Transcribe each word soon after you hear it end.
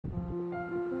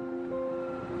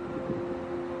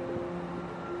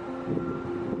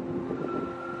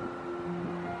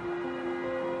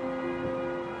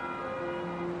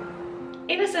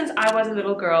Ever since I was a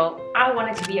little girl, I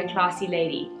wanted to be a classy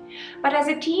lady. But as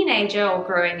a teenager or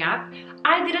growing up,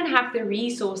 I didn't have the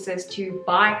resources to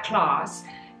buy class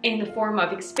in the form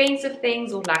of expensive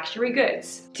things or luxury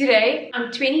goods. Today, I'm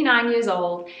 29 years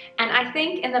old, and I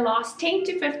think in the last 10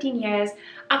 to 15 years,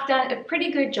 I've done a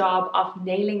pretty good job of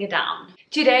nailing it down.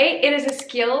 Today, it is a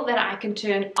skill that I can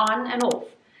turn on and off.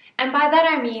 And by that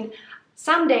I mean,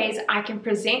 some days I can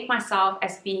present myself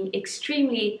as being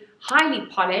extremely highly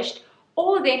polished,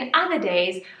 or then other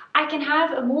days I can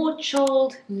have a more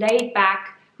chilled, laid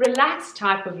back, relaxed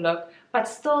type of look, but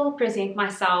still present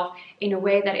myself in a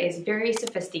way that is very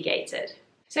sophisticated.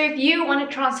 So if you want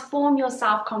to transform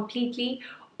yourself completely,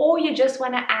 or you just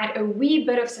want to add a wee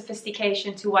bit of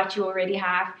sophistication to what you already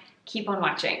have, keep on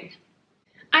watching.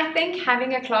 I think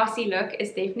having a classy look is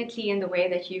definitely in the way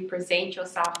that you present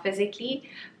yourself physically,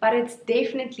 but it's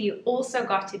definitely also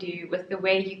got to do with the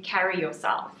way you carry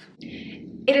yourself.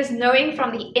 It is knowing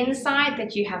from the inside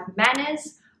that you have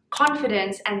manners,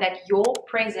 confidence, and that your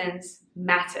presence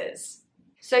matters.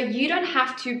 So you don't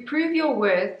have to prove your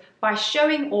worth by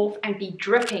showing off and be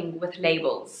dripping with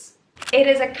labels. It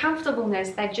is a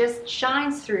comfortableness that just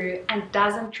shines through and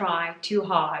doesn't try too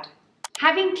hard.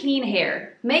 Having clean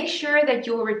hair, make sure that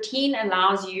your routine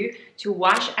allows you to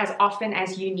wash as often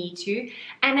as you need to,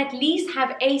 and at least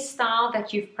have a style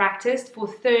that you've practiced for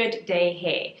third day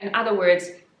hair. In other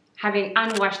words, having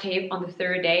unwashed hair on the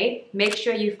third day, make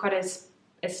sure you've got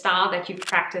a style that you've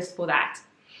practiced for that.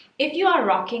 If you are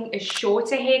rocking a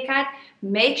shorter haircut,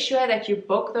 make sure that you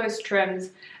book those trims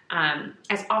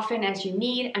as often as you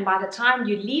need, and by the time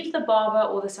you leave the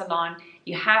barber or the salon,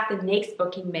 you have the next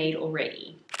booking made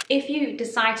already. If you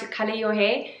decide to color your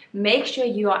hair, make sure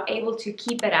you are able to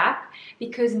keep it up,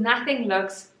 because nothing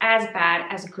looks as bad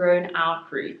as grown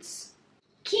out roots.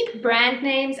 Keep brand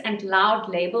names and loud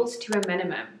labels to a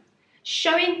minimum.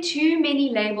 Showing too many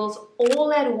labels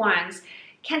all at once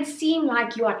can seem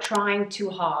like you are trying too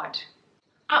hard.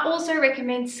 I also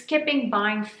recommend skipping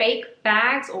buying fake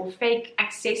bags or fake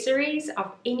accessories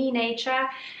of any nature,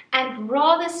 and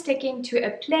rather sticking to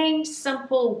a plain,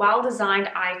 simple, well-designed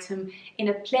item in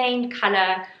a plain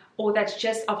color or that's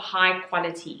just of high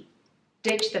quality.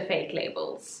 Ditch the fake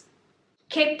labels.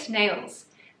 Kept nails.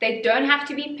 They don't have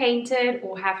to be painted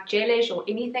or have gelish or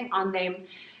anything on them,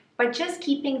 but just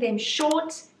keeping them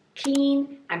short,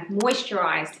 clean, and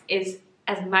moisturized is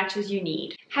as much as you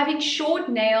need. Having short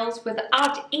nails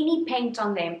without any paint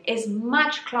on them is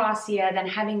much classier than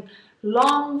having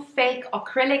long fake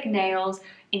acrylic nails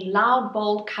in loud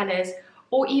bold colors,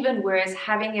 or even worse,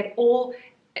 having it all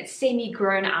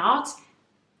semi-grown out.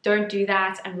 Don't do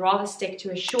that, and rather stick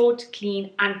to a short,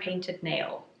 clean, unpainted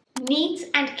nail. Neat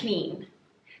and clean.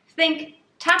 Think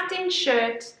tucked in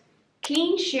shirt,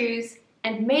 clean shoes,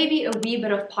 and maybe a wee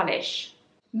bit of polish.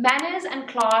 Manners and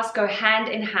class go hand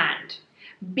in hand.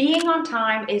 Being on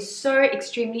time is so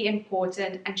extremely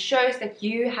important and shows that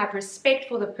you have respect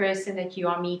for the person that you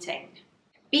are meeting.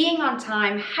 Being on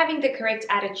time, having the correct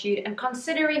attitude, and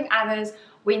considering others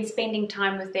when spending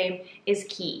time with them is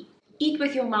key. Eat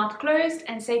with your mouth closed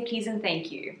and say please and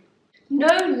thank you. No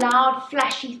loud,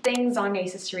 flashy things are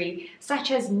necessary,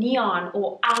 such as neon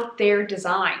or out there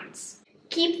designs.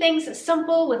 Keep things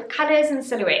simple with colors and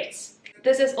silhouettes.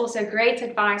 This is also great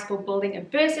advice for building a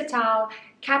versatile,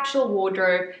 capsule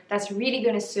wardrobe that's really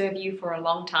going to serve you for a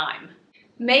long time.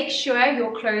 Make sure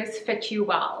your clothes fit you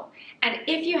well. And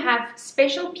if you have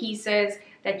special pieces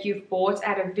that you've bought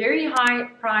at a very high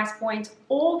price point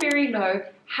or very low,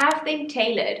 have them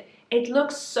tailored. It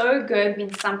looks so good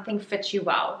when something fits you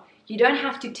well. You don't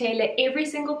have to tailor every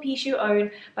single piece you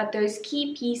own, but those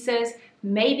key pieces,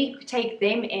 maybe take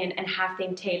them in and have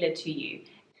them tailored to you.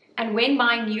 And when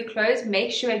buying new clothes,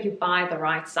 make sure you buy the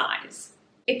right size.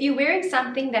 If you're wearing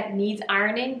something that needs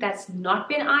ironing that's not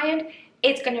been ironed,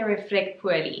 it's going to reflect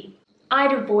poorly.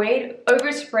 I'd avoid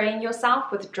overspraying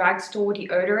yourself with drugstore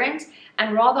deodorant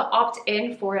and rather opt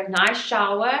in for a nice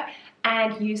shower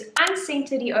and use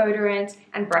unscented deodorant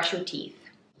and brush your teeth.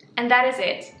 And that is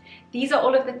it. These are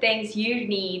all of the things you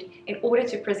need in order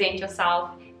to present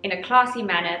yourself in a classy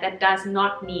manner that does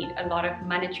not need a lot of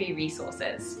monetary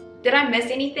resources. Did I miss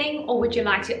anything, or would you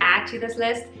like to add to this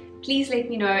list? Please let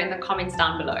me know in the comments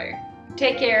down below.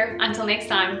 Take care, until next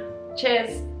time.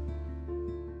 Cheers!